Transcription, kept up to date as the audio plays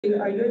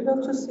Are you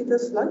able to see the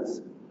slides?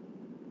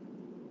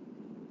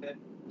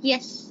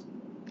 Yes.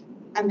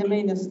 And the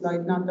main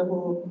slide, not the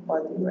whole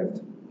body,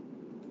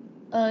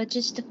 right?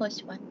 Just the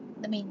first one,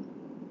 the main.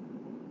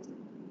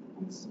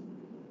 Thanks.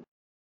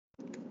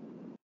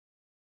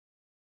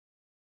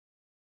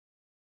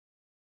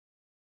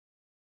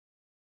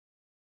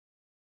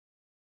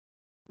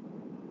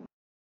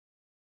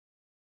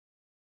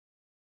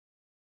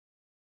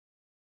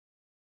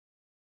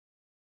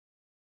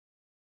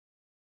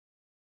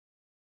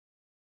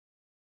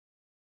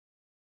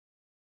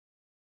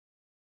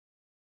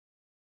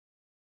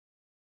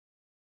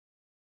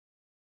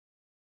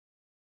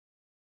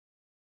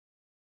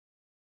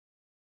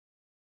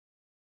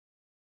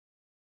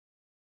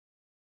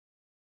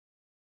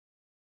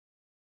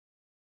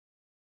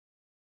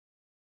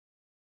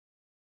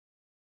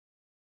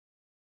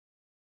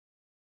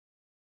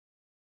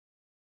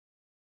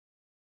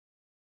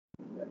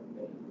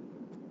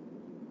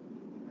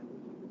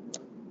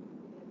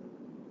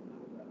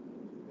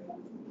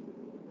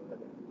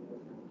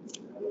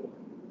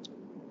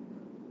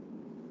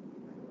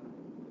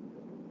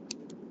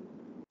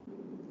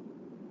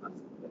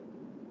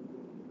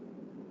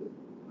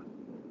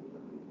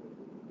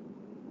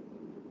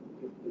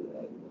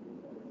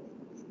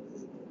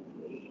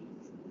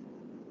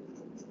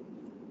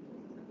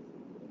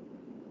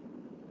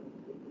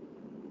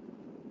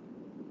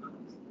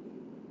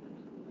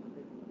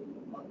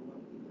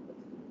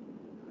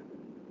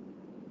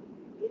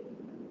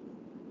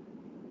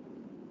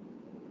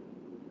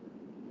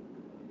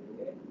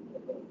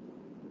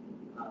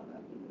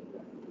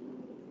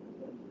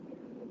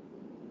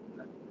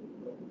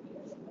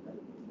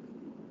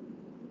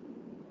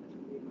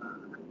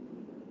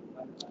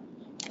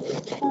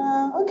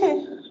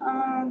 Okay,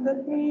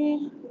 let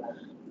me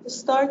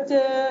start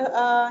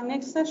the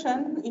next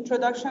session,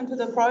 introduction to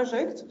the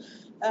project.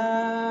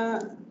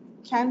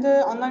 Can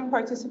the online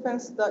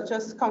participants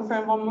just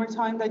confirm one more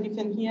time that you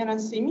can hear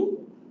and see me?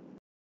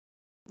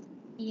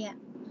 Yeah.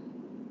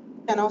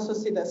 Can also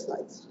see the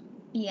slides.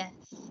 Yes.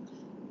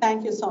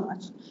 Thank you so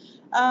much.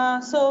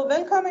 So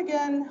welcome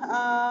again,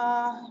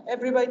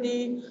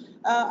 everybody.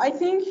 I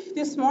think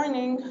this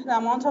morning, the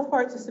amount of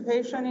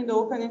participation in the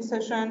opening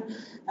session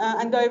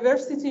and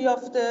diversity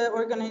of the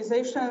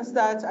organizations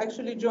that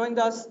actually joined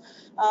us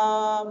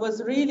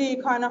was really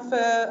kind of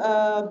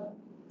a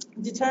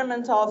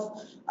determinant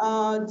of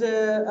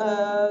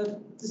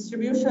the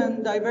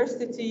distribution,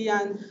 diversity,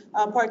 and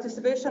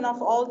participation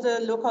of all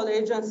the local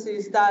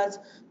agencies that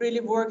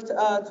really worked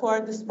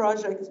toward this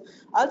project.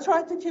 I'll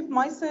try to keep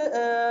my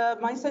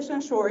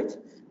session short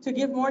to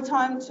give more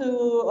time to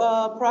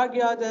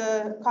Pragya,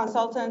 the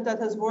consultant that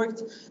has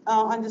worked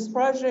on this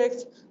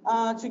project,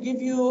 to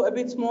give you a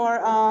bit more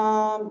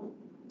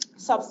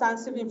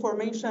substantive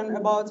information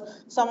about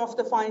some of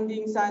the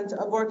findings and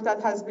work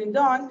that has been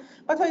done.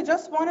 But I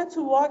just wanted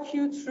to walk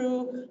you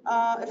through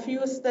a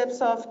few steps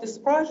of this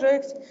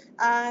project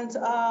and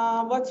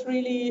what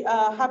really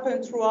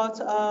happened throughout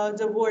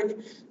the work.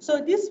 So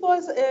this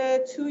was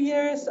a 2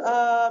 years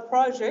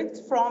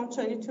project from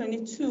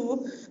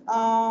 2022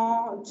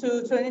 to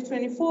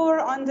 2024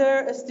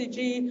 under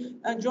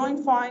SDG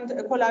Joint Fund,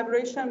 a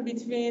collaboration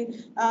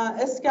between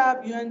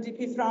ESCAP,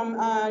 UNDP from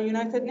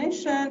United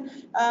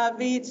Nations,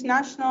 with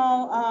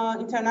national,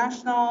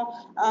 international,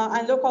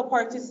 and local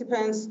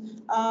participants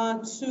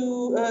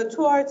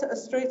towards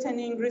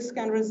strengthening risk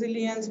and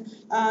resilience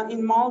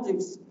in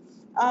Maldives.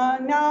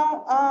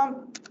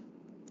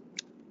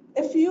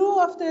 A few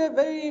of the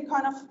very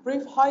kind of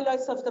brief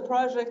highlights of the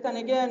project, and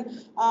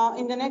again,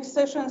 in the next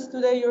sessions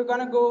today, you're going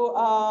to go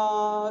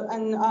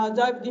and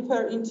dive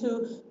deeper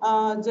into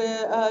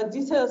the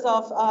details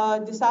of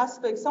this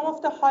aspect. Some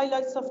of the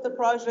highlights of the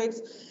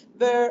project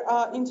were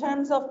in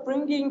terms of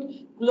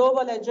bringing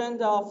global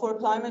agenda for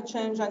climate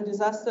change and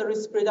disaster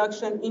risk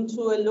reduction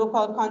into a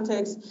local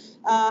context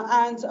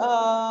and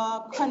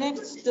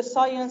connect the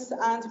science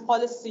and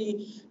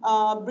policy,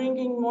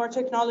 bringing more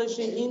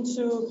technology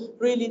into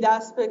really the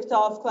aspect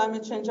of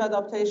climate change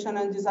adaptation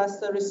and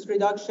disaster risk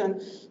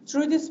reduction.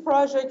 Through this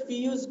project, we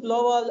use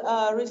global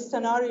risk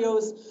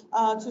scenarios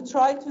to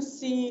try to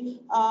see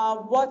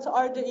what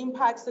are the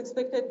impacts,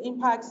 expected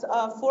impacts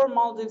for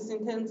Maldives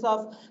in terms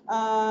of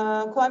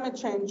climate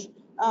change.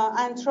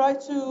 And try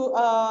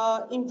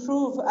to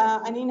improve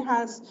and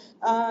enhance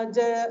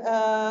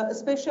the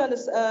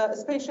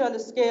spatial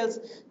scales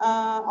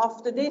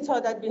of the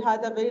data that we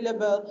had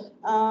available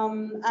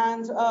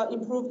and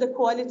improve the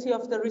quality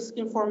of the risk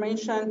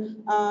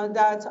information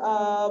that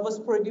was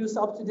produced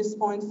up to this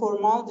point for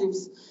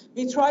Maldives.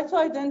 We try to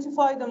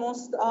identify the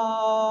most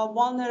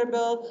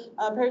vulnerable,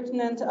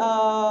 pertinent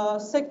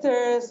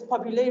sectors,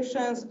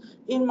 populations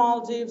in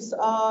Maldives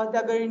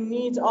that were in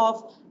need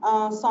of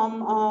some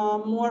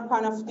more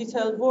kind of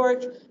detailed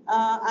work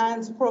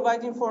and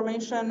provide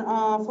information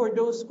for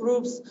those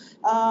groups.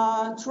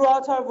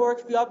 Throughout our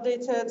work, we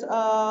updated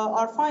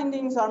our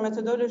findings, our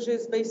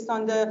methodologies based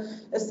on the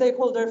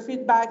stakeholder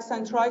feedbacks,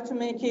 and try to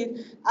make it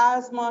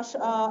as much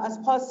as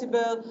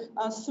possible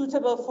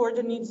suitable for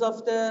the needs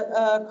of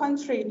the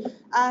country.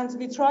 And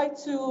we try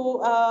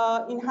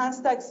to enhance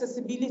the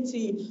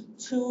accessibility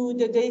to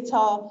the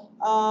data,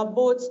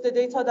 both the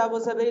data that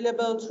was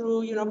available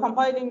through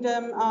compiling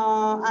them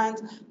and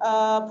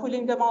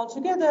pulling them all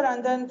together,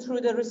 and then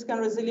through the Risk and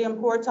Resilience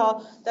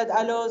portal that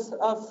allows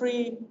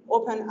free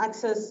open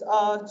access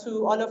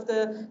to all of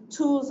the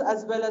tools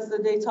as well as the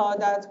data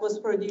that was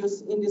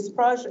produced in this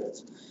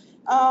project.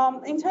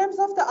 In terms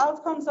of the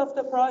outcomes of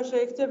the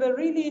project, there were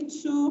really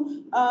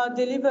two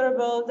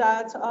deliverables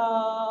that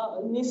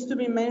needs to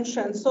be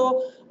mentioned.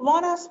 So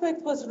one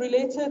aspect was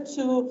related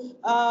to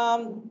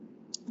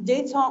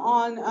data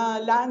on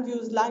land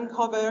use, land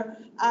cover,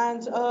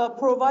 and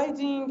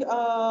providing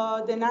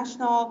the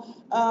national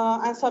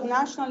and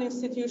subnational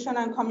institutions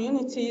and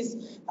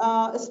communities,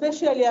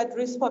 especially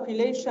at-risk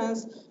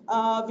populations,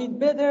 with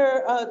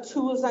better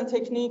tools and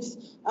techniques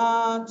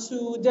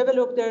to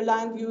develop their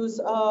land use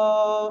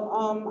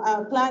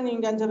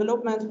planning and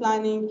development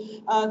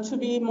planning to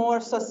be more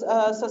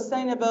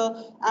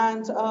sustainable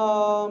and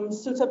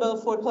suitable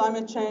for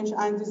climate change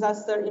and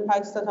disaster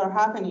impacts that are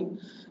happening.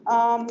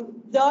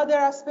 The other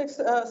aspects,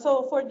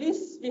 so for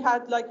this, we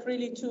had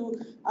really two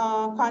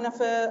kind of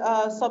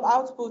a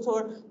sub-output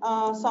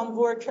or some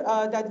work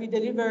that we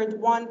delivered.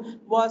 One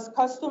was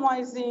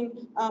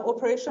customizing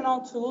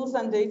operational tools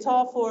and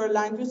data for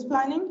land use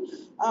planning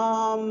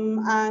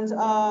and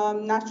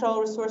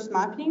natural resource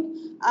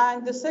mapping.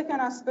 And the second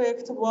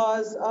aspect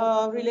was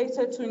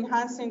related to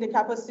enhancing the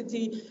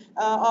capacity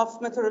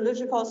of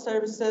meteorological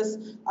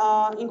services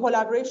in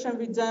collaboration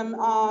with them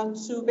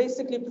to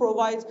basically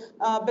provide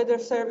better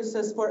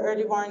services for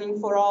early warning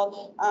for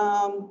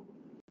all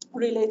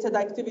related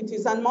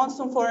activities. And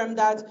monsoon forum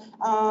that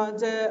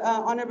the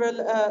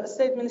Honorable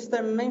State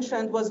Minister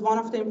mentioned was one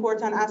of the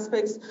important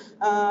aspects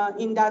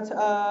in that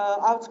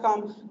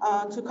outcome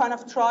to kind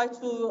of try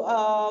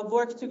to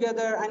work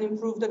together and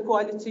improve the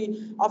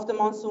quality of the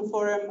monsoon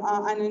forum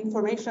and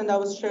information that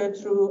was shared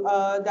through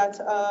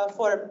that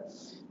forum.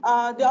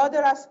 The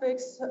other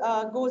aspects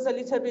goes a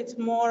little bit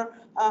more,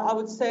 I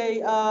would say,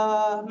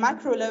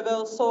 macro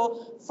level.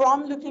 So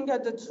from looking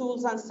at the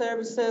tools and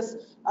services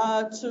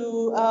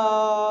to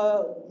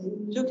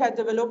look at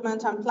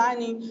development and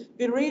planning,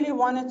 we really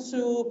wanted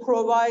to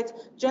provide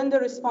gender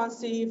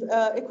responsive,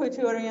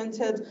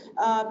 equity-oriented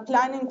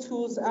planning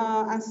tools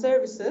and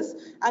services,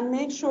 and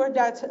make sure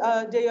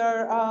that they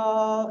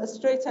are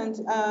straightened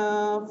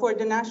for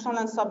the national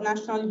and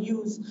subnational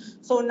use.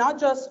 So not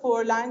just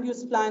for land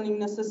use planning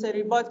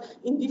necessary, but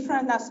in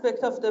different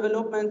aspects of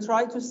development,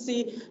 try to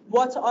see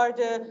what are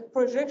the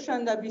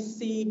projections that we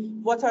see,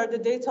 what are the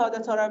data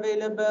that are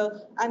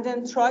available, and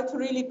then try to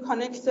really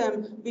connect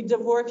them with the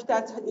work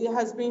that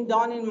has been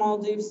done in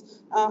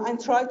Maldives and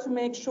try to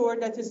make sure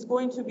that it's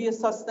going to be a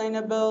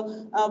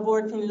sustainable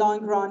work in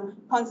long run,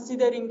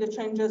 considering the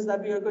changes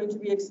that we are going to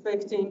be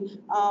expecting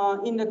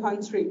in the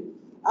country.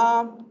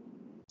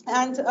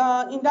 And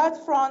in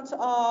that front,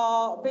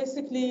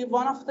 basically,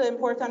 one of the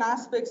important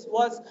aspects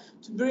was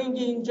to bring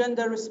in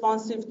gender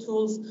responsive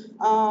tools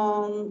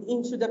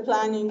into the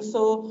planning.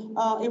 So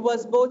it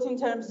was both in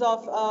terms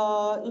of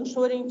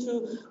ensuring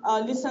to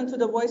listen to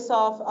the voice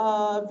of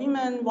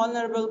women,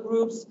 vulnerable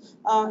groups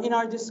in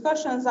our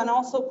discussions, and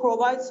also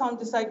provide some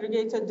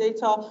disaggregated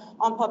data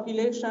on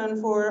population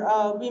for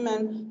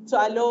women to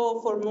allow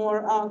for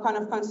more kind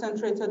of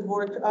concentrated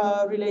work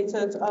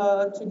related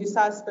to this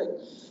aspect.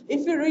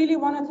 If we really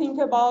want to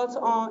think about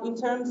in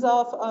terms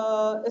of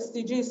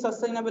SDGs,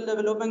 Sustainable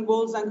Development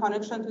Goals, and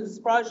connection to this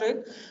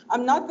project,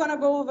 I'm not going to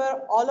go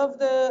over all of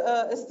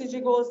the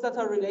SDG goals that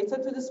are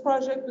related to this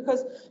project,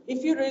 because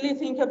if you really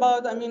think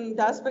about, I mean,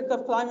 the aspect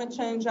of climate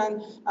change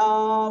and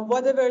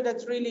whatever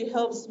that really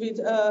helps with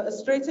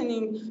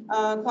straightening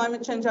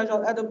climate change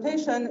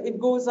adaptation,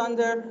 it goes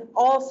under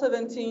all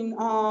 17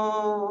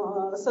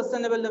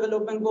 Sustainable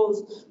Development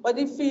Goals. But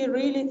if we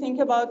really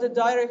think about the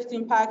direct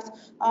impact,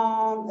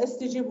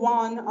 SDG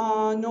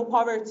 1, no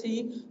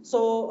poverty,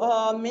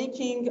 so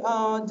making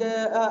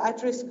the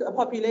at-risk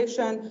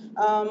population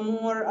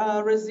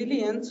more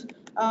resilient.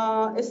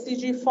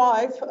 SDG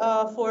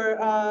 5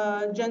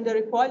 for gender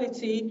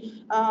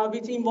equality,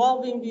 with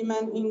involving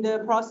women in the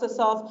process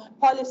of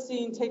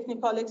policy and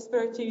technical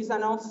expertise,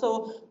 and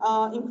also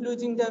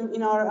including them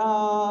in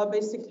our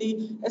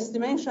basically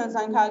estimations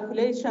and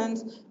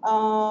calculations.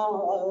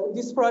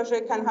 This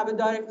project can have a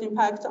direct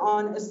impact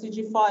on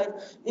SDG 5.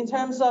 In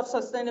terms of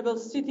sustainable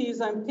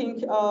cities, I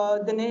think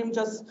the name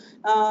just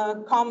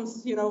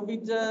comes,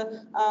 with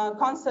the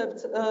concept,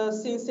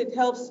 since it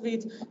helps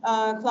with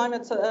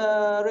climate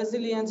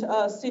resilient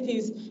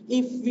cities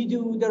if we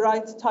do the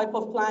right type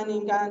of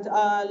planning and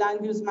land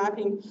use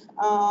mapping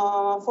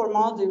for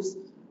Maldives.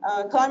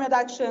 Climate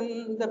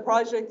action, the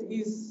project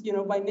is,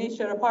 by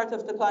nature, a part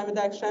of the climate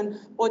action,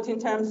 both in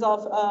terms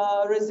of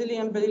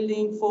resilient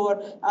building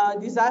for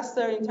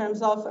disaster, in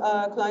terms of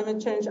climate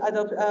change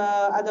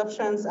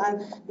adoptions,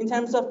 and in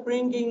terms of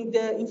bringing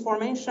the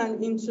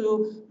information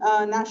into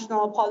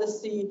national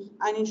policy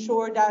and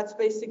ensure that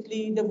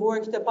basically the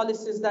work, the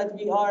policies that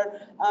we are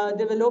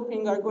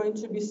developing are going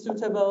to be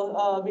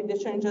suitable with the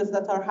changes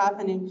that are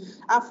happening.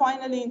 And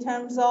finally, in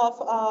terms of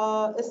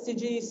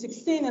SDG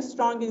 16,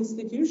 strong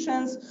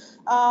institutions,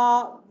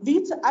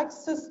 with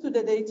access to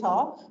the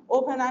data,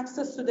 open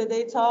access to the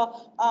data,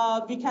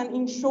 we can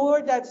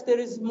ensure that there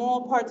is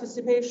more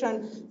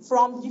participation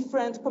from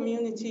different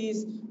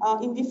communities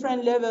in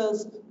different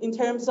levels in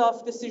terms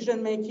of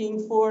decision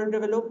making for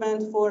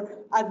development, for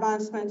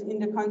advancement in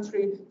the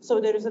country. So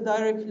there is a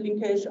direct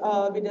linkage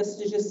with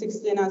SDG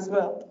 16 as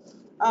well.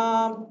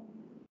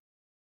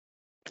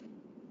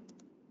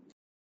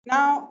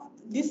 Now,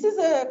 this is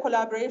a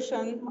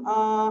collaboration,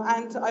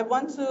 and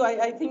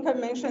I think I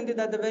mentioned it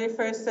at the very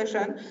first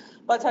session,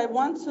 but I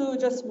want to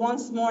just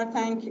once more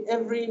thank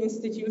every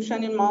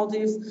institution in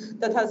Maldives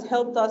that has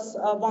helped us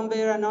one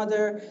way or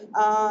another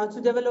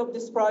to develop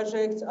this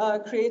project,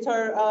 create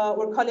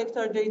or collect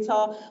our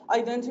data,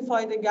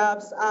 identify the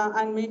gaps,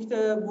 and make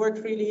the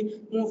work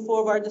really move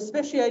forward,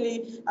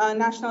 especially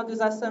National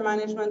Disaster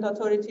Management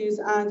Authorities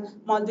and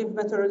Maldives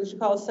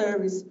Meteorological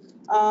Service.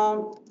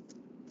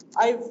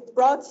 I've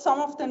brought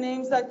some of the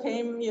names that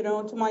came,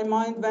 to my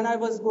mind when I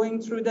was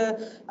going through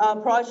the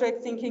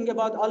project, thinking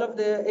about all of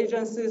the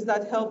agencies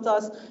that helped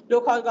us,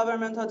 local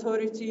government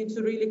authority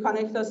to really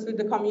connect us with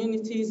the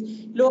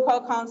communities,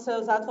 local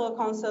councils, atoll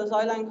councils,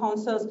 island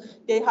councils.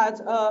 They had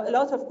a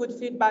lot of good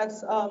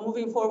feedbacks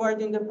moving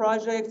forward in the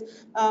project.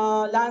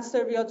 Land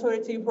Survey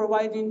Authority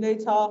providing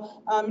data,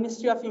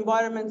 Ministry of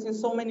Environment in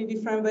so many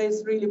different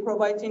ways, really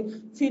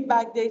providing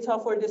feedback data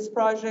for this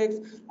project.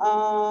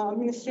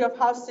 Ministry of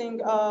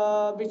Housing,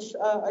 which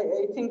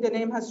I think the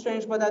name has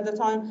changed, but at the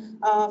time,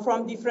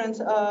 from different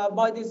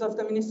bodies of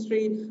the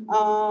ministry,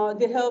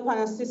 the help and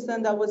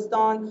assistance that was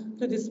done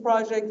to this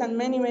project, and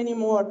many, many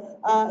more.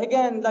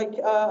 Again,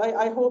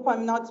 I hope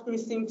I'm not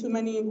missing too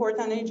many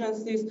important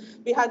agencies.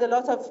 We had a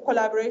lot of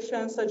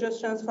collaboration,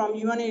 suggestions from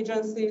UN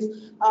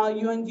agencies,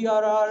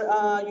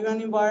 UNDRR,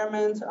 UN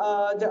Environment,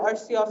 the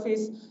RC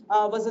office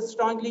was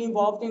strongly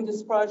involved in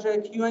this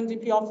project.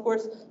 UNDP, of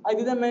course, I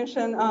didn't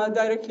mention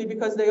directly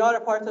because they are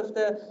a part of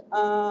the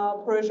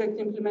project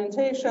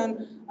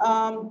implementation.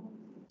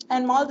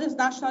 And Maldives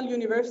National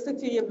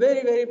University, a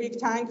very, very big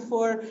thank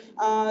for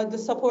the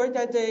support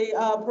that they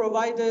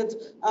provided,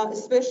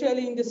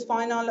 especially in this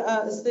final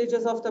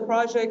stages of the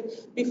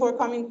project. Before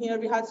coming here,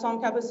 we had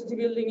some capacity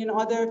building in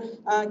other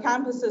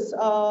campuses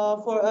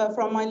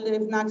from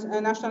Maldives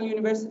National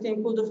University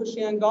in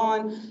Kuldufushi and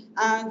Gan.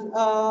 And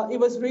it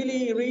was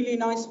really, really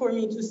nice for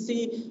me to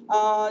see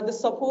the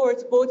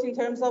support, both in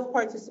terms of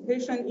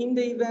participation in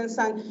the events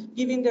and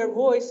giving their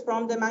voice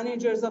from the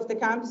managers of the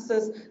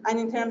campuses, and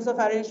in terms of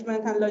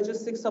arrangement and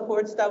logistic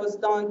support that was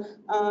done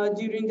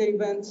during the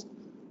event.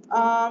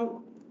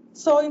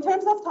 So in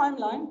terms of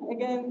timeline,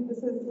 again, this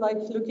is like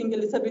looking a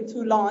little bit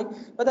too long,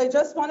 but I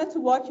just wanted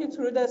to walk you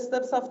through the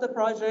steps of the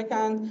project,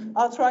 and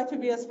I'll try to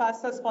be as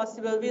fast as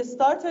possible. We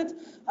started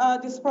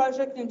this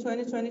project in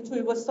 2022.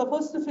 It was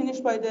supposed to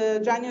finish by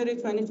the January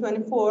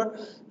 2024.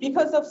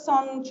 Because of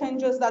some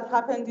changes that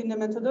happened in the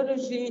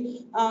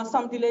methodology,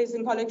 some delays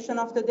in collection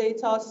of the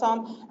data,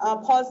 some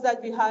pause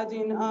that we had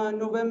in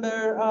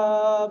November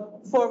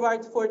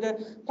forward for the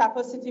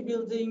capacity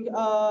building,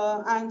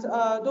 and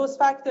those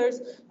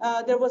factors,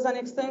 there was an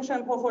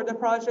extension for the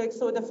project.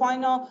 So the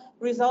final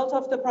result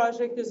of the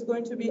project is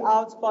going to be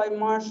out by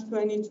March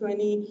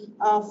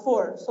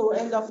 2024. So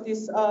end of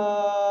this 2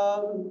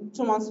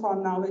 months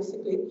from now,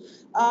 basically.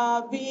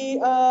 We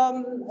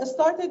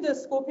started the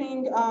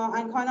scoping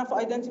and kind of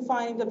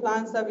identifying the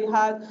plans that we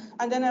had.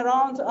 And then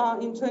around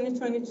in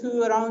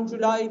 2022, around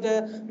July,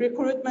 the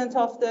recruitment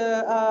of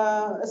the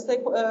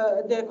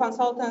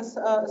consultants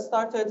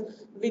started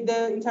with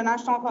the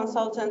international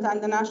consultant,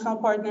 and the national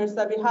partners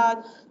that we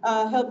had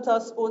helped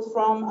us both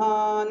from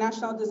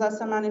National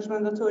Disaster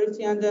Management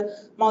Authority and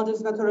the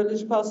Maldives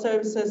Meteorological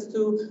Services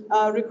to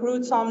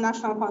recruit some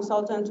national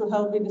consultant to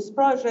help with this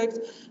project.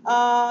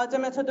 The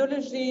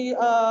methodology,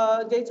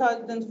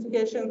 data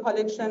identification,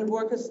 collection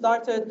work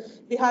started.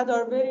 We had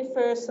our very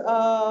first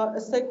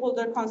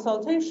stakeholder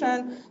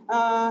consultation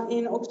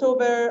in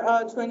October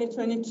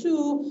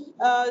 2022.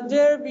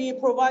 There we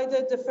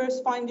provided the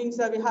first findings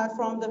that we had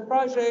from the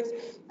project,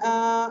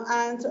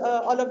 and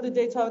all of the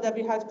data that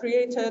we had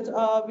created.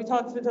 We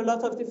talked with a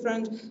lot of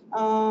different,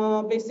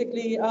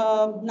 basically,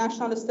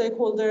 national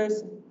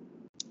stakeholders,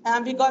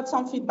 and we got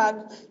some feedback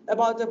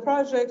about the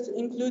project,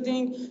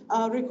 including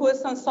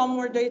requests on some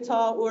more data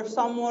or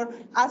some more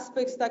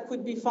aspects that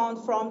could be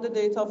found from the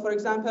data. For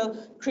example,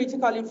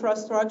 critical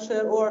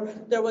infrastructure, or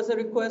there was a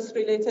request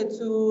related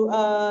to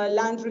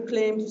land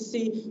reclaim to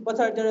see what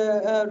are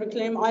the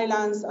reclaimed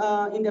islands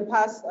in the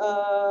past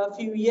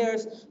few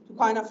years, to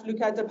kind of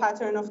look at the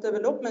pattern of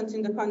development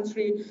in the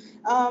country.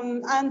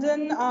 And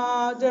then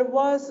there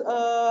was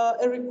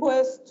a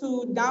request to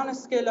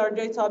downscale our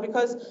data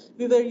because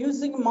we were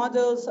using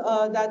models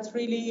that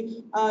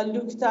really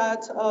looked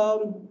at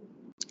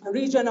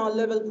regional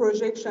level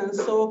projections.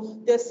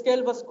 So the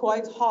scale was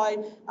quite high,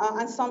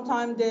 and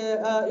sometimes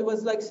it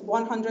was like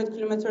 100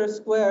 kilometers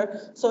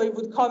square. So it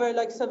would cover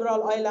like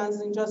several islands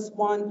in just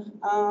one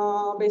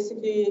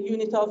basically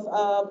unit of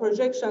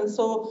projection.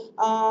 So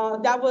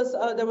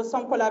there was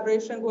some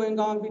collaboration going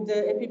on with the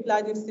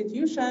EPIPLAD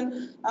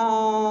institution,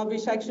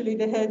 which actually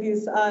the head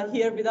is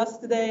here with us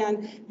today, and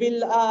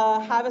we'll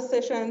have a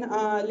session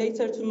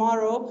later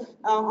tomorrow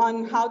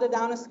on how the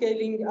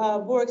downscaling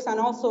works, and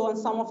also on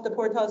some of the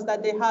portals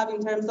that they have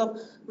in terms of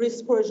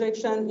risk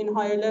projection in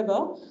higher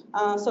level.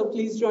 So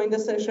please join the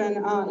session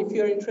if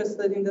you're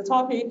interested in the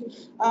topic.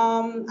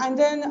 And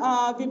then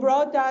we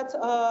brought that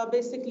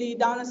basically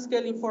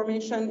downscale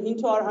information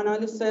into our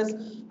analysis.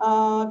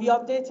 We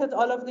updated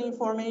all of the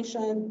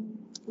information,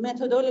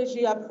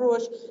 methodology,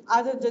 approach,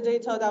 added the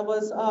data that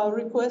was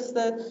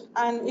requested,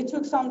 and it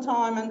took some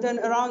time. And then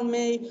around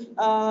May,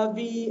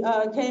 we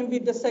came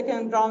with the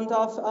second round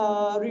of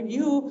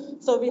review.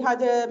 So we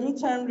had a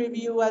midterm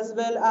review as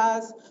well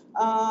as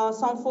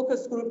some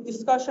focus group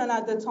discussion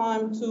at the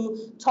time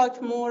to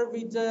talk more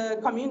with the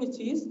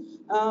communities,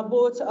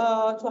 both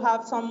to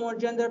have some more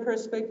gender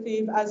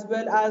perspective as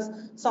well as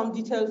some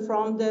detail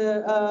from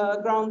the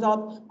ground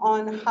up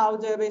on how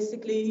the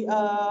basically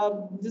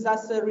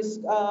disaster risk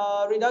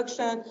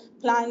reduction,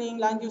 planning,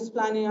 land use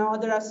planning, and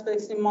other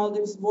aspects in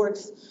Maldives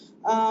works.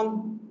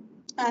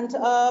 And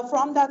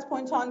from that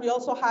point on, we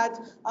also had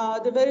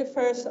the very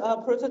first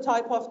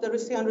prototype of the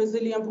Risk and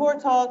Resilient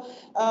portal,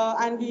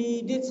 and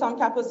we did some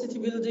capacity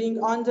building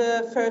on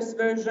the first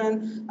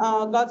version,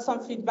 got some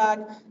feedback.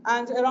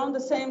 And around the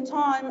same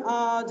time,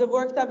 the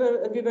work that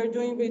we were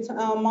doing with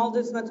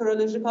Maldives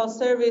Meteorological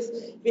Service,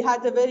 we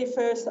had the very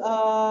first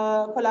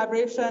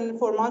collaboration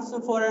for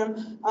Monsoon Forum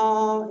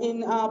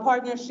in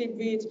partnership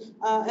with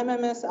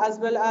MMS as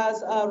well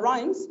as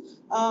RIMES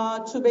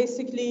to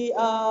basically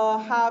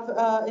have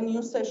a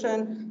new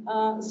session.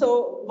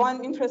 So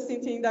one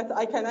interesting thing that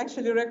I can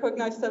actually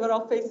recognize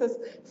several faces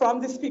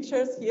from these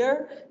pictures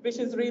here, which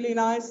is really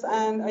nice,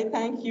 and I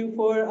thank you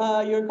for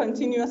your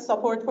continuous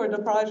support for the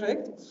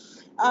project.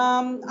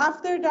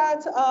 After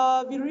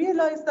that, we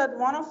realized that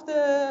one of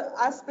the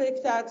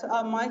aspects that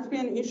might be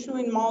an issue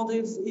in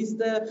Maldives is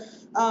the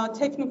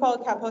technical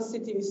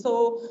capacity.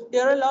 So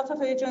there are a lot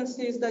of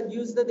agencies that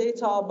use the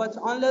data, but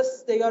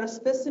unless they are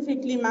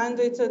specifically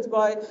mandated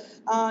by,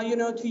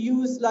 to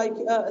use like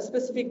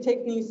specific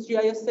techniques,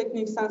 GIS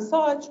techniques and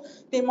such,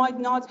 they might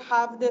not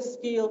have the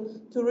skill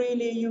to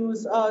really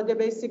use the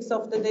basics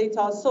of the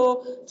data.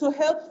 So to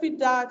help with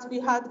that, we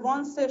had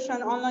one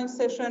session, online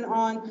session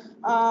on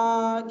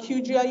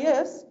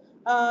QGIS,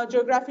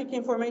 Geographic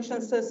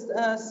Information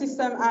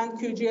System, and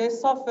QGIS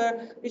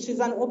software, which is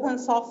an open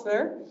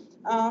software.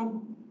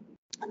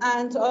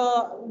 And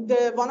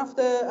one of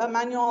the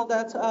manual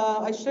that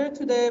I shared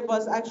today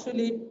was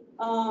actually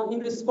in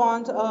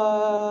response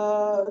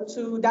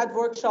to that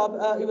workshop.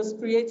 It was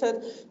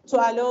created to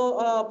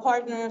allow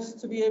partners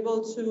to be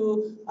able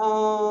to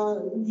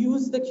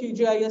use the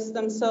QGIS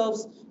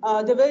themselves,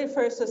 the very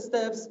first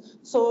steps.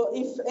 So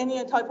if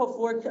any type of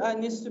work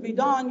needs to be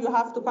done, you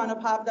have to kind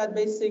of have that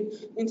basic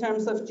in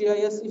terms of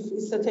GIS if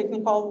it's a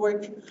technical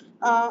work.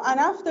 And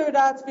after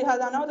that, we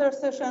had another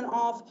session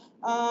of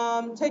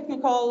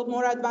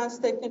more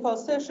advanced technical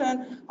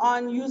session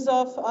on use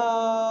of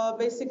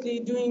basically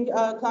doing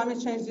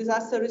climate change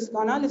disaster risk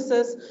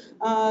analysis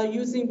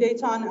using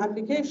data and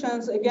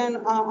applications, again,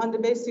 on the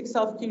basics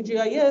of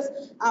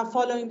QGIS, and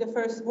following the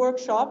first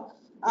workshop.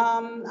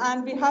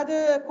 And we had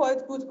a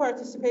quite good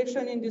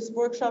participation in this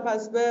workshop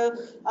as well.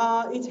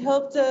 It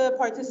helped the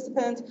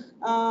participant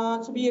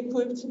to be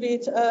equipped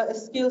with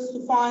skills to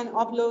find,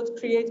 upload,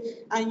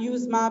 create, and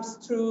use maps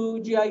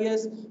through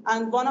GIS.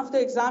 And one of the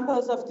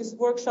examples of this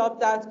workshop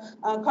that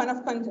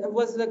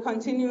was the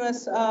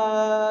continuous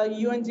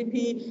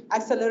UNDP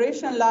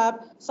acceleration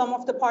lab. Some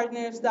of the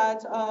partners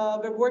that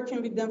were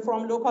working with them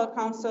from local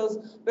councils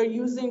were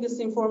using this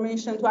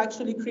information to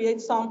actually create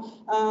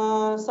some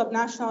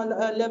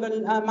subnational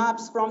level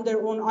maps from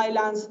their own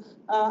islands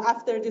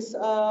after this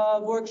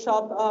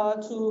workshop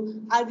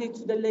to add it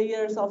to the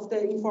layers of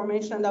the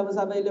information that was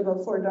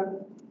available for them.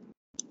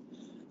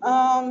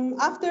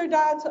 After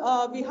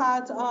that, we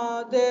had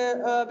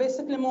the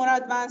basically more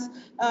advanced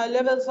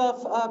levels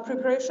of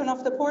preparation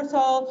of the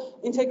portal,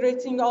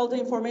 integrating all the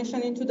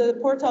information into the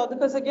portal.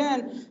 Because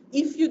again,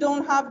 if you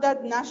don't have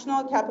that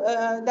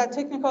that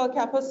technical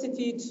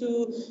capacity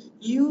to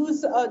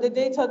use the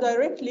data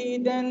directly,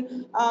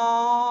 then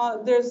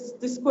there's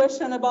this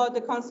question about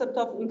the concept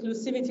of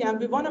inclusivity. And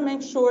we want to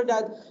make sure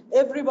that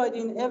everybody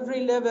in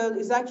every level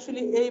is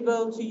actually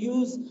able to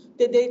use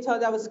the data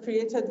that was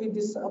created with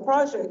this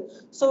project.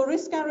 So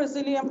Risk and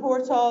Resilient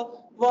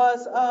portal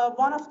was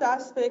one of the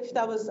aspects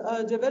that was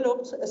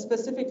developed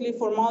specifically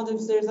for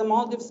Maldives. There's a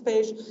Maldives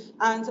page,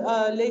 and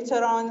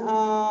later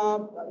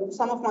on,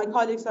 some of my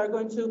colleagues are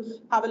going to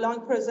have a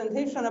long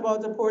presentation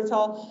about the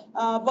portal,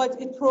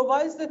 but it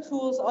provides the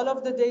tools, all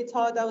of the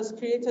data that was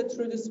created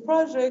through this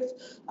project,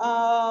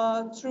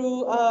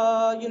 through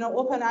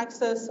open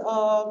access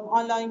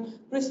online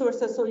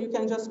resources. So you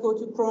can just go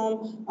to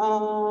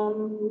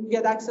Chrome,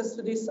 get access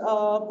to this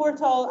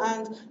portal,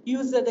 and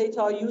use the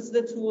data, use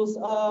the tools,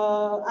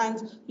 and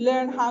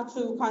learn how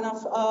to kind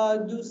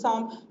of do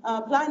some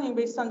planning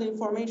based on the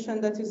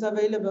information that is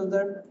available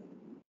there.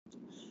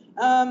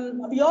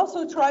 We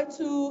also try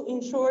to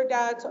ensure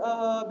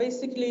that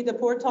basically the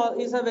portal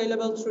is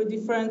available through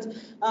different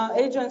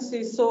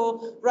agencies.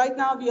 So right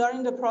now we are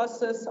in the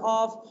process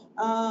of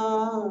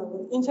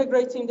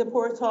integrating the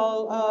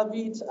portal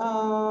with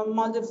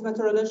Maldives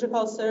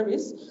Meteorological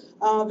Service,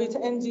 with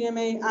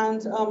NDMA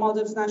and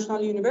Maldives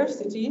National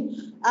University.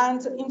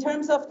 And in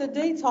terms of the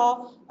data,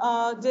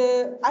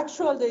 the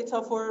actual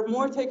data for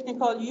more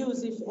technical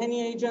use, if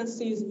any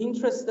agency is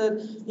interested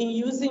in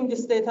using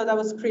this data that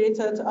was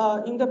created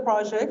in the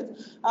project,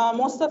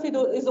 most of it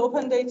is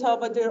open data,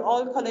 but they're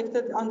all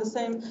collected on the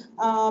same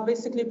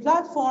basically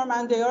platform,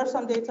 and there are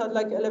some data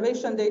like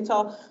elevation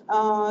data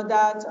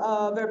that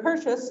were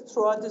purchased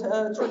throughout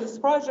through this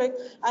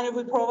project, and it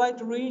will provide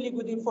really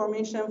good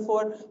information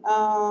for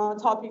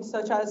topics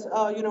such as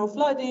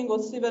flooding or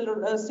sea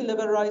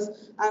level rise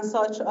and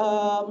such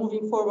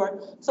moving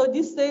forward. So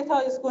this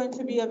data is going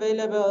to be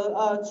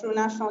available through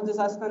National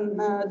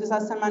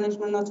Disaster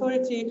Management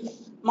Authority,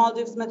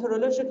 Maldives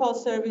Meteorological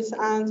Service,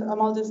 and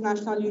Maldives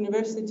National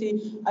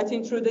University, I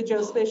think through the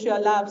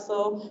Geospatial Lab.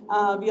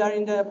 So we are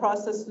in the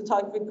process to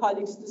talk with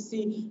colleagues to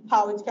see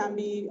how it can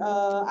be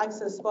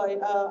accessed by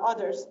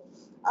others.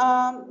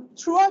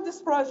 Throughout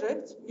this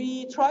project,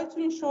 we try to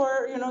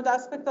ensure, the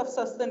aspect of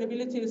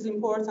sustainability is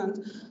important.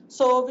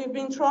 So we've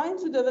been trying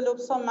to develop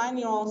some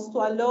manuals to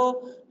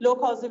allow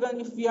locals,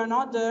 even if we are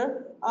not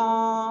there,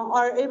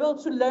 are able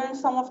to learn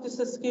some of these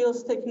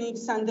skills,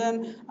 techniques, and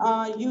then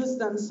use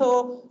them.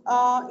 So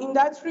in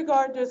that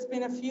regard, there's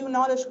been a few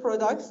knowledge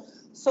products.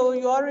 So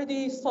you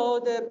already saw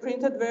the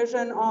printed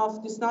version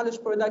of these knowledge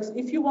products.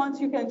 If you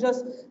want, you can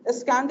just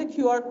scan the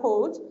QR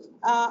code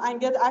and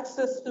get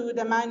access to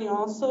the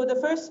manual. So the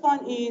first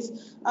one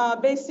is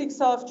basics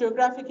of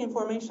geographic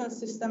information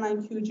system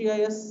and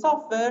QGIS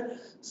software.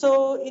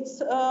 So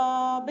it's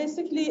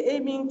basically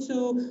aiming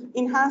to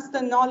enhance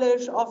the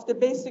knowledge of the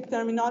basic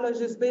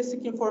terminologies,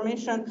 basic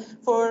information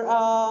for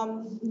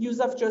use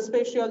of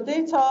geospatial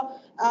data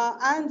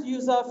and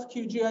use of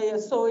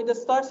QGIS. So it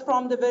starts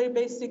from the very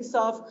basics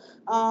of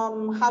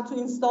how to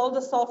install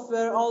the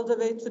software all the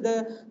way to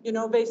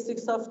the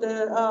basics of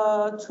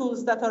the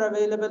tools that are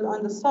available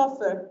on the software.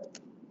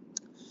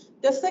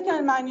 The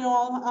second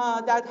manual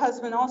that has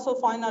been also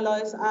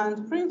finalized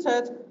and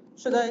printed,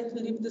 should I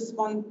leave this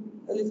one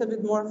a little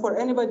bit more for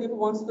anybody who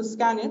wants to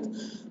scan it?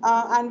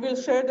 And we'll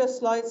share the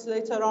slides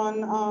later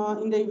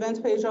on in the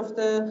event page of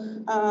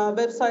the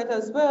website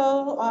as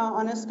well,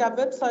 on ESCAP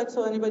website,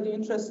 so anybody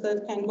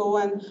interested can go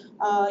and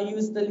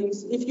use the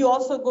links. If you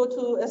also go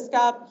to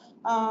ESCAP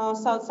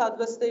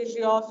Southwest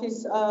Asia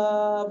office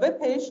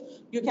webpage,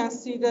 you can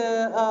see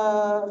the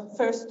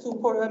first two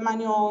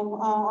manual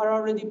are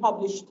already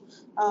published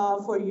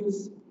for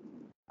use.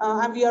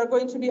 And we are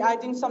going to be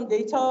adding some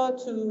data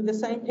to the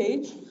same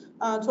page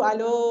to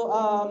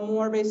allow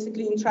more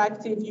basically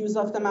interactive use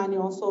of the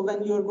manual. So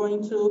when you're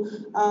going to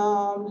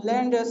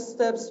learn the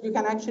steps, you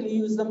can actually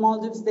use the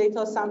Maldives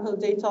data, sample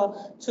data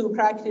to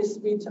practice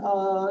with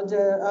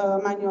the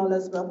manual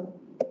as well.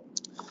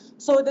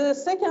 So the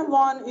second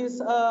one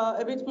is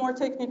a bit more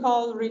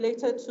technical,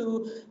 related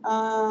to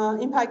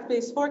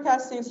impact-based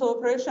forecasting. So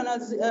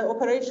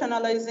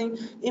operationalizing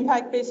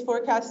impact-based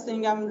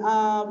forecasting and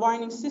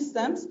warning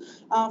systems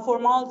for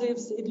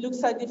Maldives. It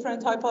looks at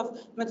different type of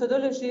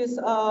methodologies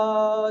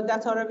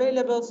that are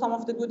available, some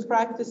of the good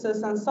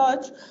practices and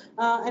such.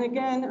 And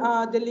again,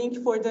 the link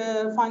for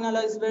the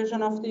finalized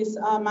version of this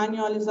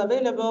manual is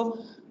available.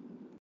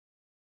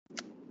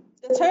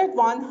 The third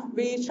one,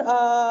 which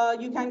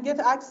you can get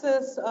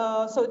access,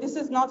 so this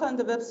is not on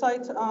the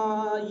website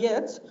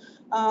yet.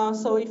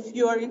 So if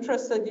you are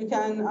interested, you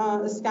can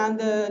scan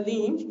the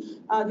link.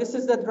 This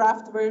is the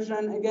draft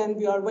version. Again,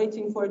 we are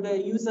waiting for the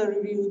user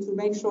review to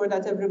make sure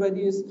that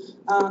everybody is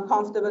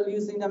comfortable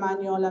using the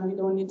manual and we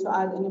don't need to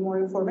add any more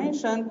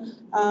information.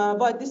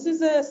 But this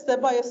is a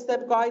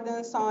step-by-step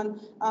guidance on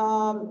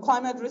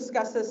climate risk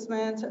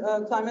assessment,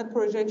 climate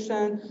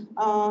projection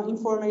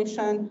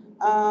information,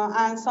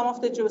 and some of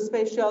the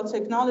geospatial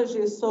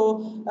technologies.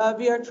 So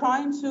we are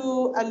trying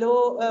to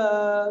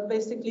allow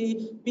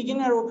basically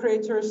beginner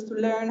operators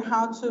to learn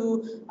how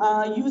to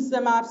use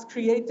the maps,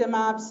 create the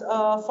maps,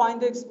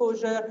 find the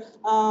exposure,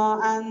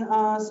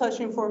 and such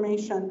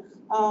information.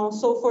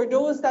 So for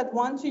those that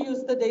want to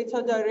use the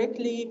data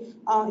directly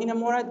in a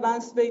more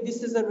advanced way,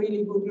 this is a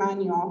really good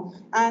manual.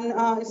 And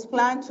it's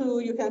planned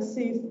to, you can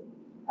see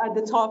at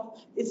the top,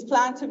 it's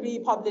planned to be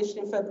published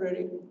in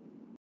February.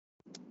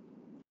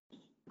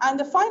 And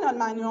the final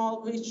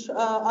manual, which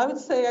I would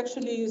say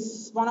actually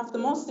is one of the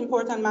most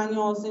important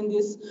manuals in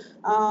this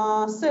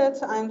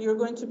set, and you're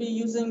going to be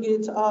using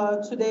it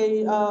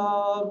today,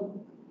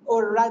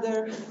 or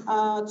rather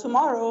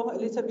tomorrow a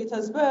little bit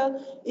as well,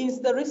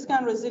 is the Risk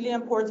and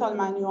Resilience Portal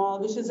Manual,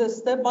 which is a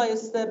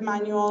step-by-step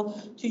manual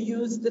to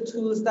use the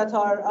tools that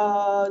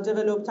are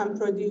developed and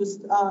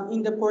produced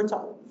in the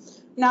portal.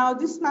 Now,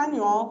 this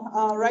manual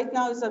right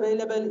now is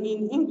available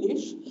in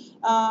English,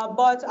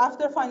 but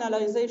after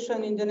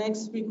finalization in the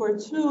next week or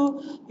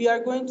two, we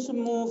are going to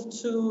move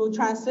to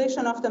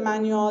translation of the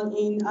manual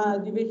in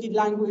the Vihid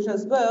language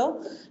as well,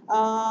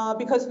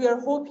 because we are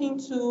hoping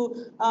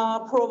to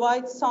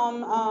provide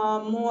some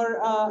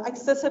more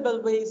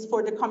accessible ways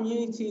for the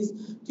communities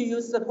to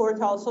use the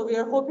portal. So we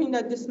are hoping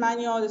that this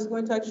manual is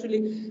going to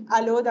actually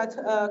allow that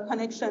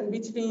connection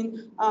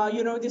between,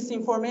 this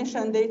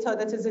information data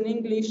that is in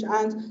English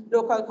and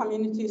local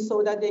communities,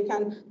 so that they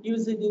can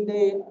use it in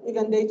their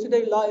even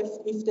day-to-day life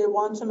if they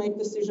want to make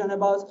decision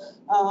about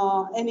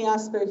any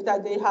aspect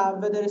that they have,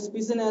 whether it's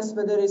business,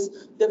 whether it's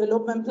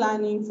development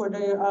planning for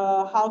their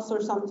house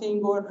or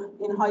something, or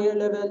in higher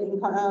level in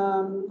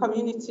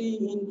community,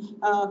 in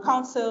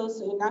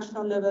councils, in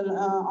national level,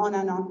 on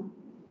and on.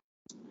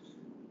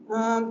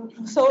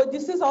 So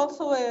this is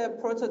also a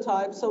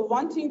prototype. So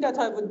one thing that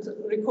I would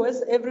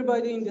request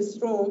everybody in this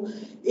room,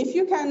 if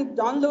you can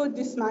download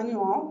this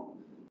manual,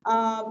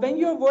 when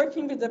you're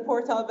working with the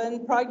portal,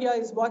 when Pragya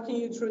is walking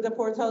you through the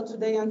portal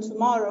today and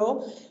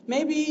tomorrow,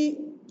 maybe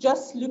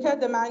just look at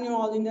the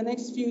manual in the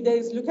next few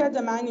days, look at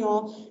the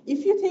manual.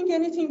 If you think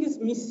anything is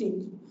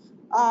missing,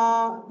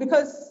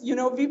 because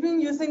we've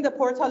been using the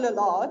portal a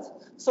lot,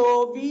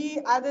 so we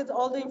added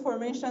all the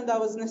information that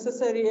was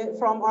necessary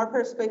from our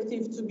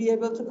perspective to be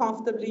able to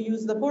comfortably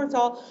use the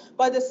portal.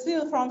 But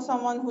still, from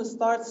someone who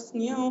starts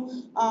new,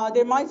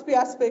 there might be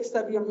aspects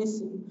that we are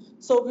missing.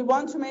 So we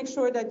want to make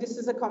sure that this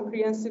is a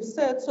comprehensive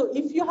set. So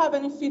if you have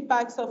any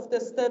feedbacks of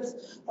the steps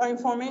or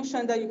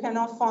information that you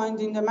cannot find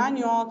in the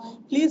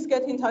manual, please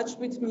get in touch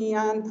with me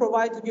and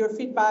provide your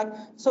feedback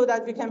so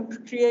that we can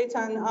create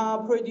and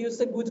produce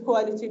a good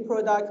quality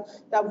product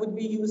that would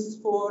be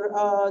used for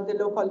the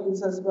local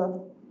use as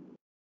well.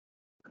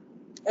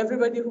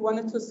 Everybody who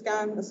wanted to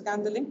scan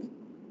the link.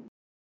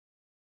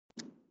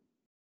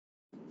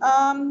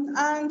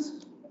 And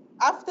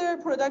after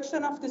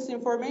production of this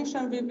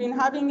information, we've been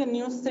having a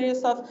new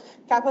series of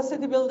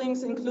capacity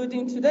buildings,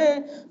 including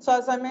today. So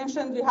as I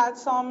mentioned, we had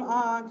some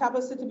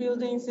capacity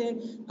buildings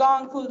in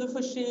Gang,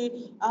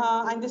 Kuldufushi,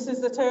 and this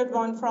is the third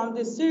one from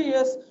this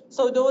series.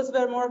 So those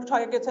were more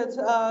targeted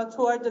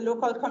toward the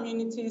local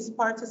communities,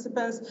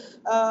 participants,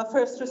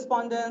 first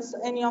responders,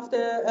 any of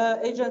the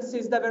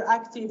agencies that were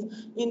active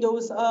in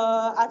those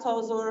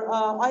atolls or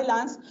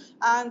islands.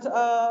 And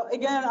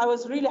again, I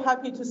was really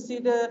happy to see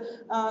the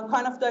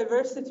kind of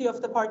diversity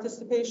of the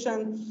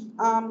participation,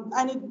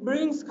 and it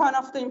brings kind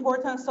of the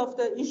importance of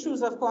the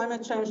issues of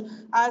climate change,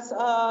 as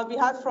we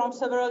had from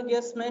several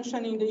guests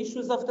mentioning the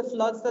issues of the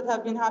floods that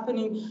have been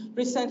happening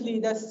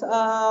recently. That's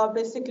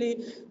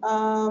basically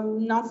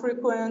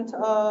non-frequent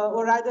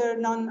or rather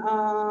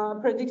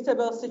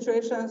non-predictable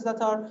situations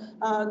that are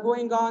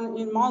going on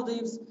in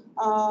Maldives.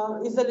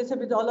 Is a little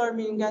bit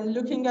alarming, and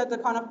looking at the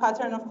kind of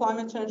pattern of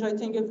climate change, I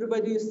think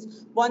everybody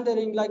is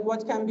wondering like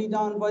what can be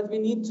done, what we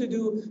need to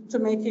do to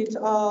make it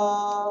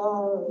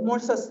more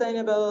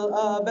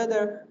sustainable,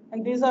 better.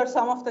 And these are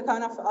some of the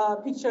kind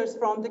of pictures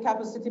from the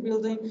capacity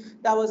building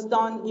that was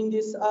done in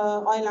this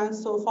island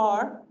so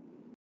far.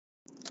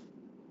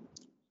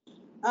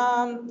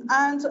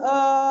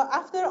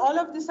 After all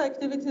of these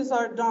activities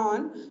are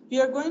done,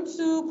 we are going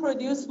to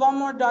produce one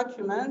more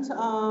document.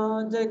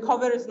 The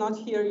cover is not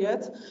here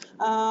yet,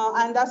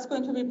 and that's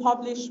going to be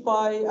published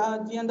by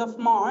the end of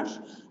March.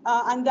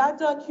 And that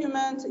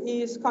document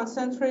is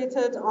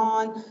concentrated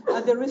on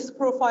the risk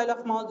profile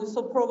of Maldives,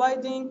 so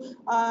providing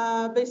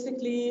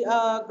basically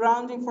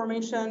ground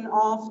information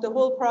of the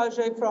whole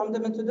project, from the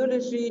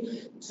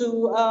methodology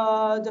to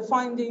the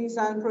findings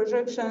and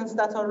projections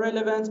that are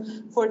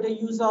relevant for the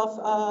use of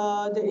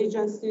the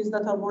agencies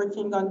that are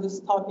working on these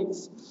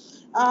topics.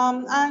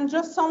 And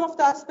just some of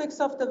the aspects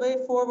of the way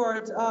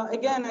forward,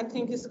 again, I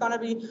think is going to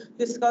be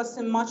discussed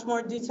in much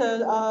more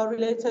detail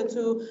related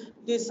to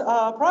this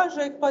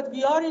project, but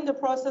we are in the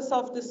process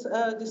of this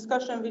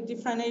discussion with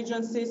different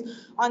agencies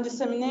on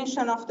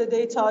dissemination of the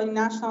data in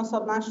national,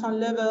 subnational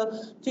level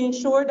to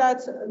ensure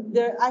that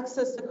their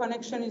access, the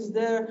connection is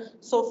there.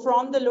 So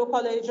from the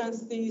local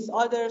agencies,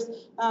 others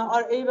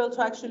are able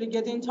to actually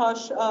get in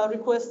touch,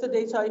 request the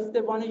data if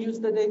they want to use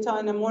the data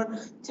in a more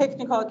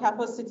technical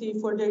capacity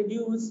for their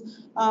use,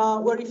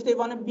 or if they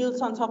want to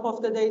build on top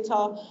of the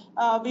data.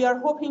 We are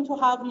hoping to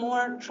have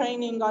more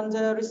training on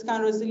the Risk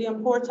and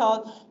Resilience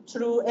portal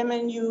through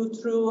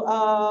MNU, through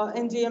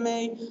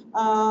NDMA,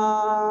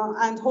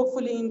 and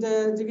hopefully in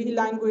the Divi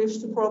language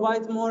to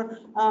provide more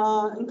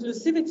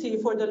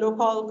inclusivity for the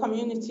local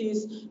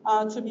communities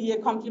to be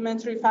a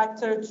complementary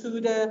factor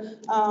to the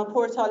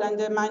portal and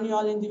the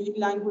manual in Divi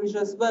language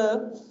as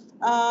well.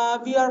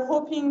 We are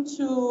hoping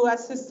to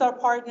assist our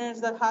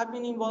partners that have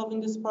been involved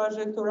in this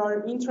project or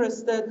are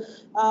interested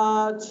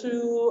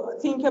to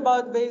think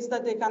about ways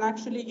that they can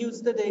actually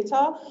use the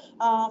data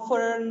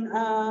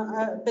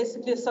for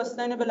basically a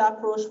sustainable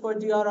approach for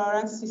DRR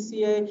and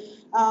CCA.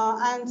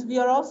 And we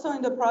are also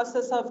in the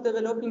process of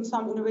developing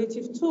some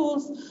innovative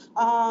tools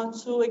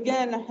to,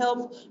 again,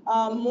 help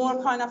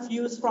more kind of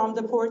use from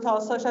the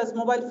portal, such as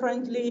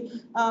mobile-friendly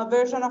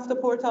version of the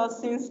portal,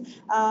 since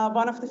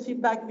one of the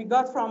feedback we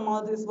got from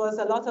Maldives was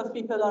a lot of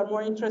people are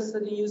more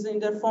interested in using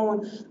their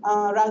phone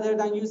rather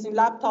than using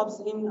laptops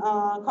in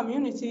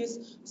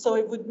communities. So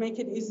it would make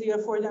it easier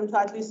for them to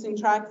at least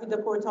interact with the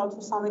portal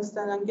to some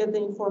extent and get the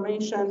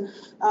information.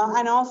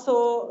 And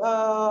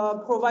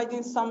also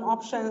providing some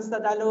options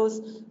that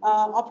allows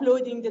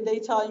uploading the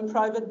data in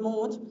private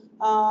mode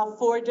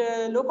for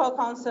the local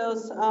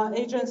councils,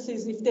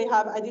 agencies, if they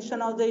have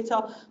additional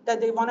data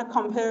that they want to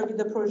compare with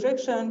the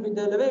projection, with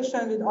the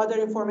elevation, with other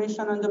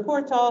information on the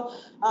portal,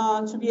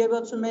 to be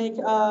able to make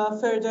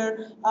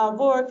further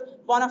work.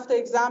 One of the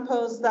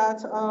examples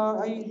that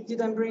I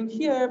didn't bring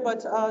here,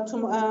 but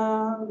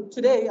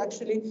today,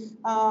 actually,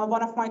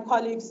 one of my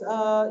colleagues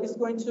is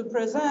going to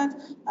present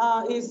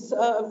is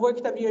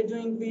work that we are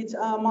doing with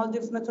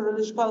Maldives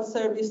Meteorological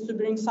Service to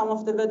bring some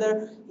of the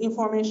weather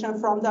information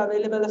from the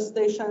available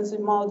stations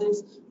in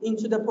Maldives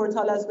into the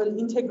portal as well,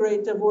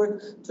 integrate the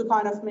work to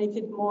kind of make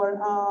it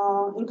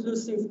more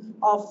inclusive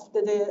of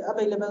the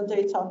available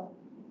data.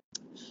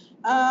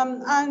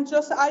 And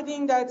just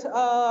adding that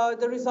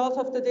the result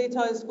of the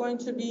data is going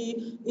to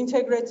be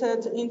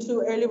integrated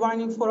into Early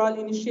Warning for All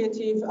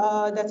initiative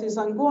that is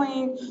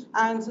ongoing.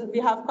 And we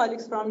have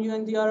colleagues from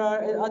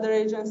UNDRR and other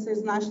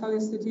agencies, national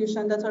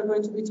institutions that are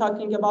going to be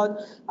talking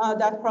about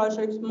that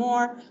project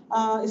more.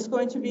 It's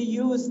going to be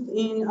used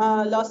in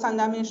loss and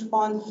damage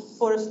fund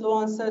for slow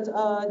onset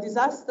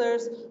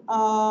disasters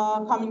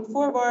coming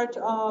forward,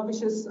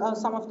 which is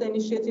some of the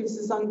initiatives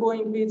is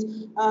ongoing with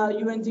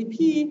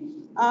UNDP.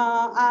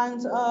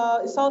 And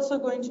it's also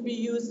going to be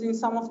used in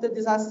some of the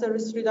disaster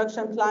risk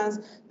reduction plans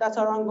that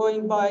are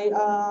ongoing by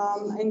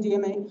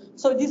NDMA.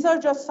 So these are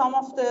just some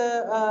of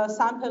the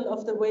sample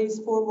of the ways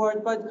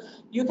forward, but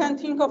you can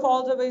think of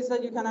all the ways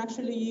that you can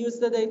actually use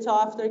the data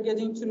after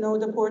getting to know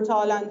the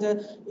portal and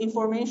the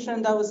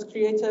information that was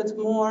created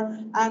more.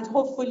 And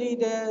hopefully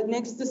the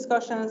next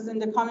discussions in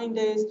the coming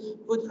days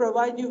would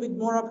provide you with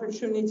more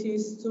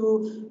opportunities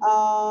to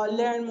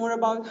learn more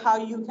about how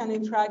you can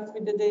interact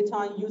with the data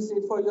and use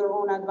it for your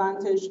own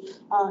advantage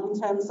in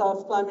terms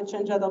of climate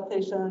change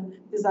adaptation,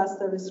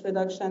 disaster risk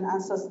reduction,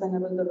 and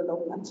sustainable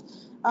development.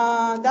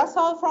 That's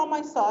all from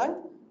my side.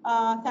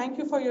 Thank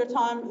you for your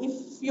time.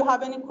 If you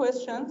have any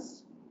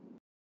questions.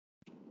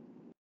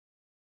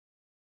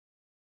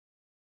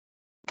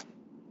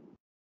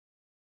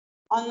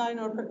 Online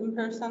or in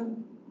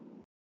person?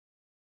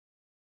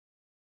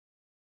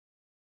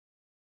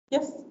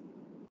 Yes?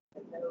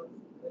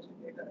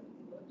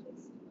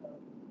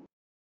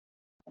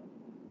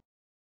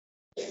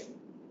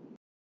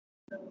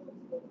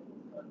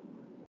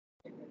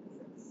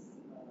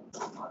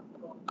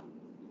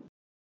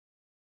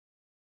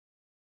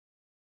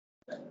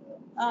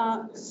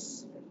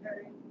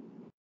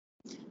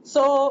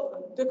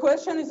 So the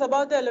question is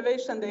about the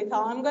elevation data.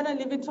 I'm going to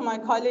leave it to my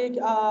colleague,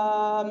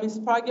 Ms.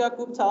 Pragya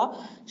Gupta.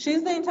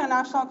 She's the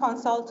international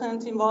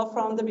consultant involved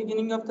from the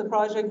beginning of the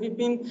project. We've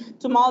been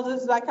to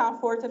Maldives back and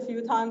forth a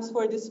few times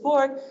for this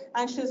work,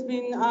 and she's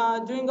been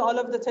doing all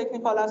of the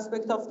technical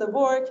aspect of the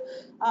work.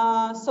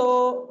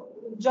 So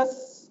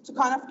just to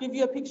kind of give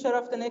you a picture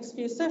of the next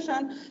few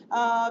sessions,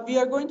 we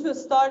are going to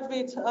start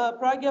with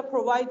Pragya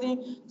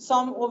providing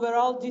some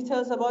overall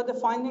details about the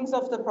findings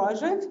of the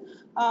project.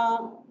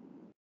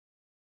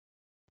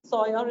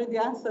 So I already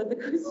answered the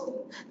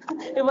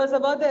question. It was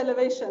about the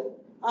elevation.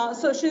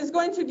 So she's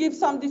going to give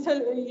some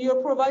detail.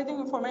 You're providing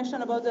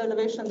information about the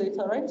elevation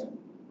data, right?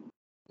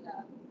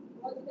 Yeah.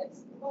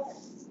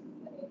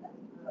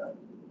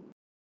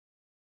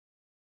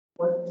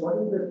 What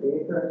is the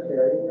data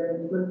sharing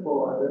arrangement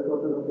for other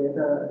sources of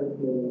data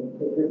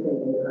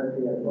existing in the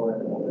country as well at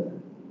the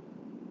moment?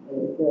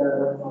 And if there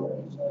are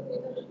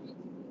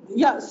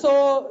Yeah,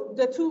 so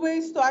the two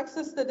ways to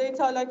access the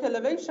data like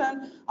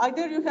elevation,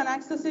 either you can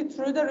access it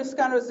through the Risk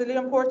and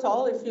Resilience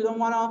portal if you don't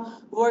want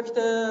to work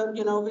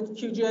with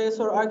QGIS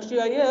or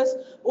ArcGIS,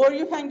 or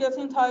you can get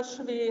in touch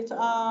with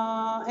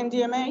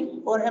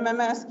NDMA or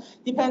MMS,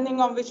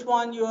 depending on which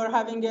one you are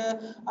having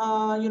a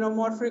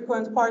more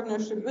frequent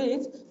partnership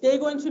with. They're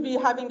going to be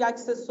having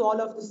access to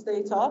all of this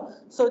data,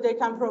 so they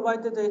can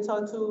provide the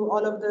data to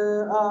all of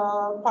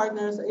the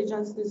partners,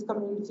 agencies,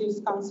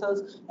 communities,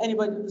 councils,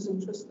 anybody who's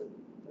interested.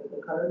 The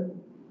current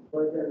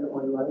version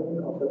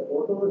online of the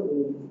portal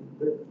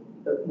is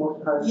the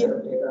most current set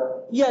of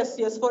data? Yes.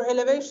 For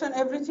elevation,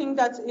 everything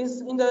that is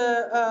in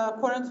the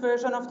current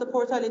version of the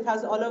portal, it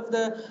has all of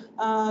the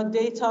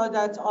data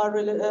that are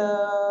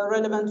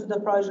relevant to the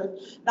project.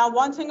 Now,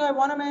 one thing I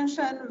want to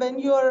mention, when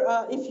you're,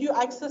 if you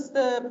access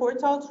the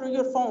portal through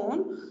your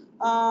phone,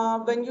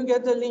 when you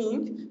get the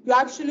link, you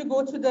actually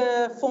go to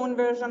the phone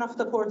version of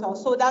the portal.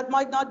 So that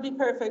might not be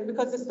perfect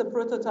because it's the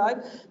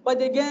prototype, but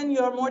again,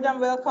 you're more than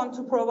welcome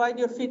to provide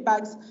your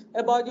feedbacks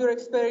about your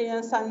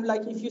experience, and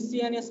like if you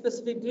see any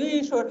specific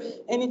glitch or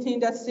anything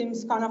that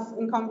seems kind of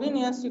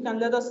inconvenience, you can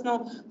let us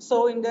know.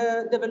 So in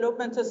the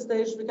development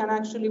stage, we can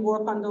actually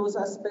work on those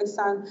aspects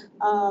and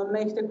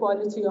make the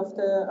quality of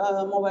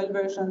the mobile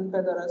version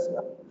better as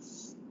well.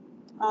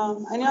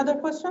 Any other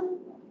question?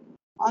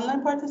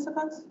 Online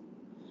participants?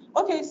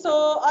 Okay,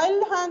 so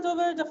I'll hand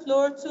over the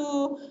floor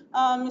to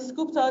Ms.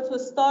 Gupta to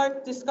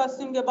start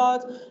discussing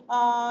about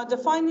the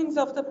findings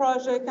of the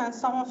project and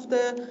some of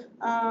the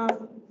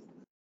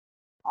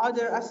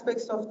other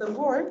aspects of the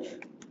work.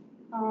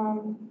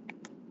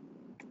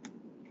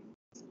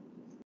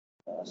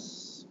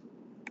 Yes.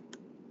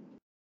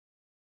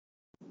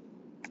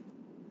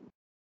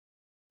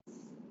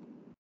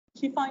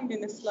 Key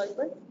finding slide,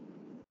 right?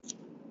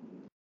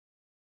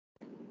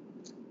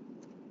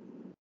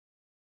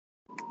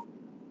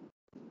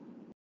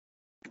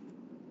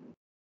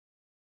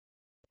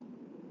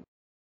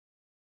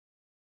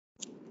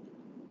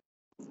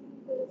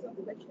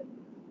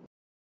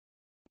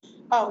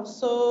 Oh,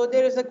 so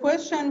there is a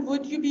question,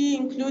 would you be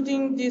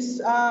including these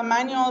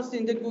manuals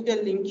in the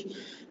Google link?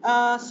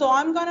 So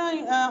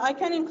I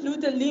can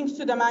include a link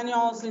to the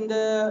manuals in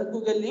the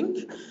Google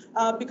link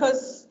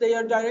because they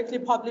are directly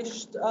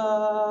published.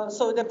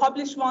 So the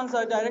published ones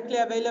are directly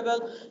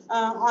available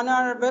on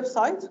our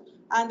website,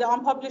 and the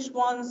unpublished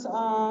ones,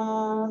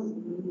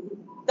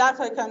 that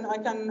I'll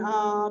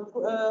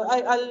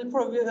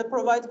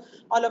provide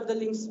all of the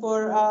links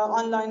for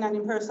online and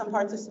in-person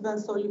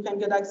participants, so you can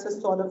get access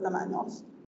to all of the manuals.